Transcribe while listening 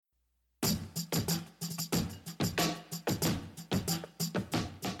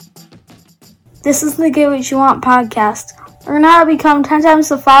This is the Get What You Want podcast. Learn how to become 10 times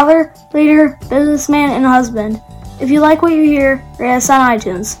the father, leader, businessman, and husband. If you like what you hear, rate us on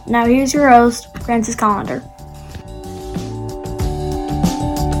iTunes. Now here's your host, Francis Collender.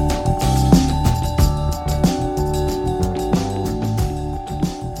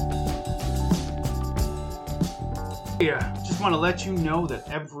 Yeah, just want to let you know that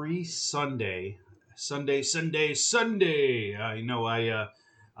every Sunday,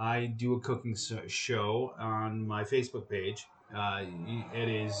 I do a cooking show on my Facebook page. It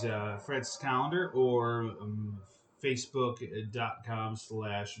is Francis Calendar or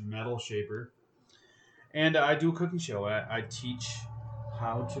Facebook.com/Metal Shaper. And I do a cooking show. I teach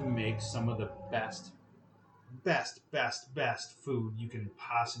how to make some of the best food you can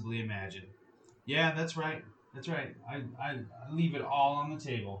possibly imagine. Yeah, that's right. That's right. I leave it all on the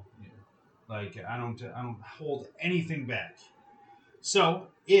table. Like I don't hold anything back. So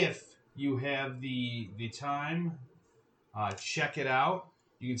if you have the time, check it out.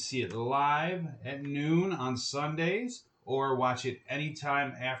 You can see it live at noon on Sundays, or watch it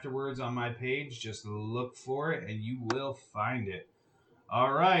anytime afterwards on my page. Just look for it, and you will find it.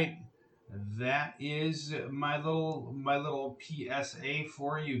 All right. That is my little PSA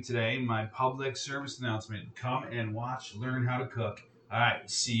for you today, my public service announcement. Come and watch, learn how to cook. All right,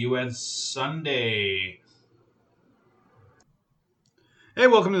 see you on Sunday. Hey,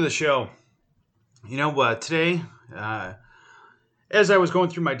 welcome to the show. You know what? Today, as I was going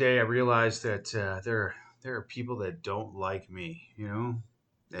through my day, I realized that there are people that don't like me. You know,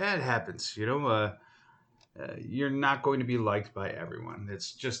 that happens. You're not going to be liked by everyone.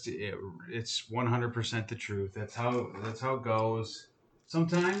 It's 100% the truth. That's how it goes.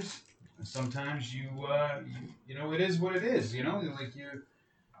 Sometimes it is what it is. You're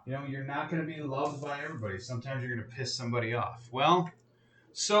not going to be loved by everybody. Sometimes you're going to piss somebody off. Well,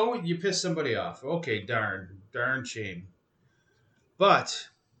 so you piss somebody off. Okay, darn shame. But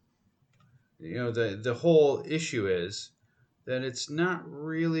the whole issue is that it's not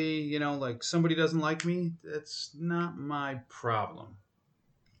really, like somebody doesn't like me, that's not my problem.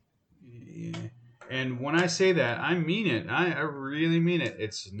 Yeah. And when I say that, I mean it. I really mean it.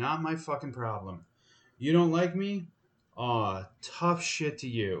 It's not my fucking problem. You don't like me? Aw, tough shit to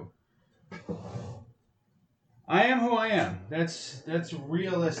you. I am who I am. That's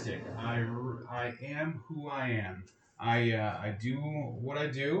realistic. I am who I am. I do what I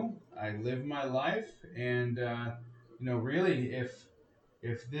do. I live my life, and really, if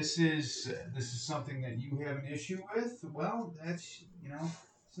this is something that you have an issue with, well, that's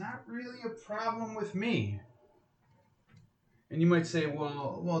it's not really a problem with me. And you might say,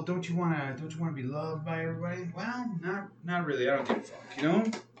 well, don't you wanna be loved by everybody? Well, not really. I don't give a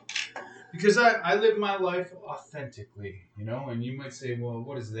fuck, because I live my life authentically, And you might say, well,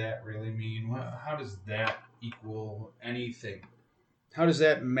 what does that really mean? How does that equal anything? How does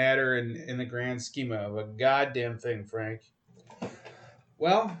that matter in the grand scheme of a goddamn thing, Frank?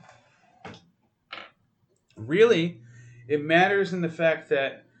 Well, really, it matters in the fact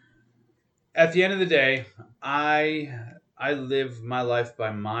that at the end of the day, I live my life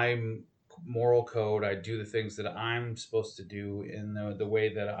by my moral code. I do the things that I'm supposed to do in the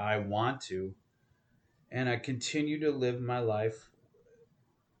way that I want to, and I continue to live my life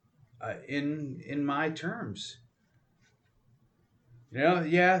in my terms.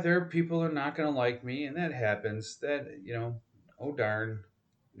 Yeah, there are people who are not going to like me, and that happens. That oh darn,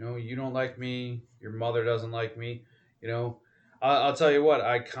 you don't like me. Your mother doesn't like me. I'll tell you what.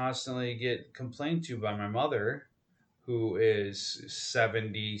 I constantly get complained to by my mother, who is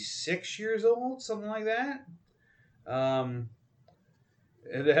 76 years old, something like that.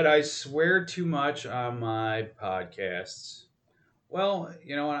 That I swear too much on my podcasts. Well,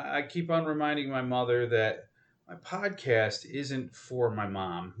 I keep on reminding my mother that my podcast isn't for my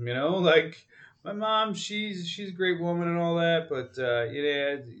mom. Like my mom, she's a great woman and all that, but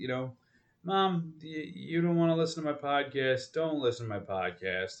Mom, you don't want to listen to my podcast. Don't listen to my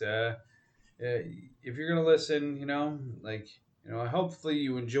podcast. If you're gonna listen, hopefully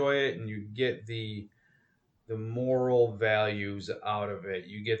you enjoy it and you get the moral values out of it.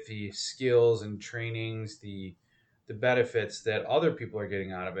 You get the skills and trainings, the benefits that other people are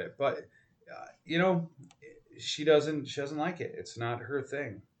getting out of it. But she doesn't like it. It's not her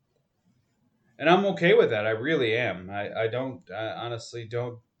thing, and I'm okay with that. I really am. I honestly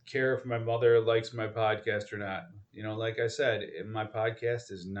don't care if my mother likes my podcast or not. Like I said, my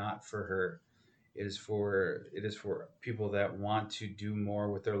podcast is not for her. It is for people that want to do more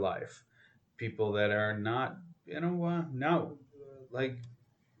with their life. People that are not, no, like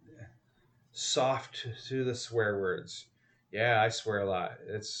soft to the swear words. Yeah, I swear a lot.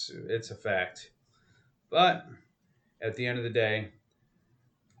 It's a fact. But at the end of the day,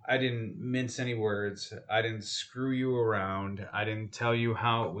 I didn't mince any words. I didn't screw you around. I didn't tell you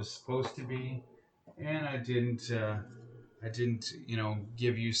how it was supposed to be, and I didn't,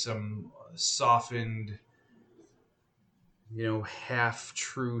 give you some softened, half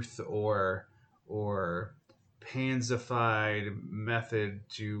truth or pansified method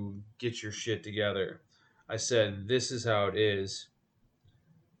to get your shit together. I said, this is how it is.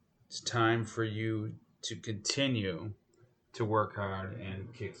 It's time for you to continue to work hard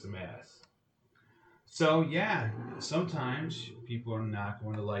and kick some ass. So yeah, sometimes people are not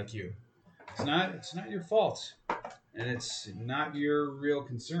going to like you. It's not your fault. And it's not your real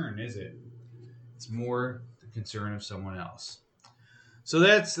concern, is it? It's more the concern of someone else. So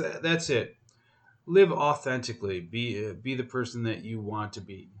that's it. Live authentically. Be the person that you want to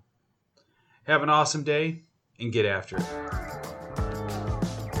be. Have an awesome day and get after it.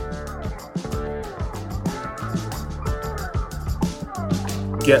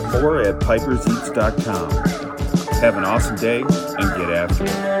 Get more at piperseats.com. Have an awesome day and get after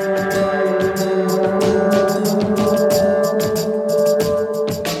it.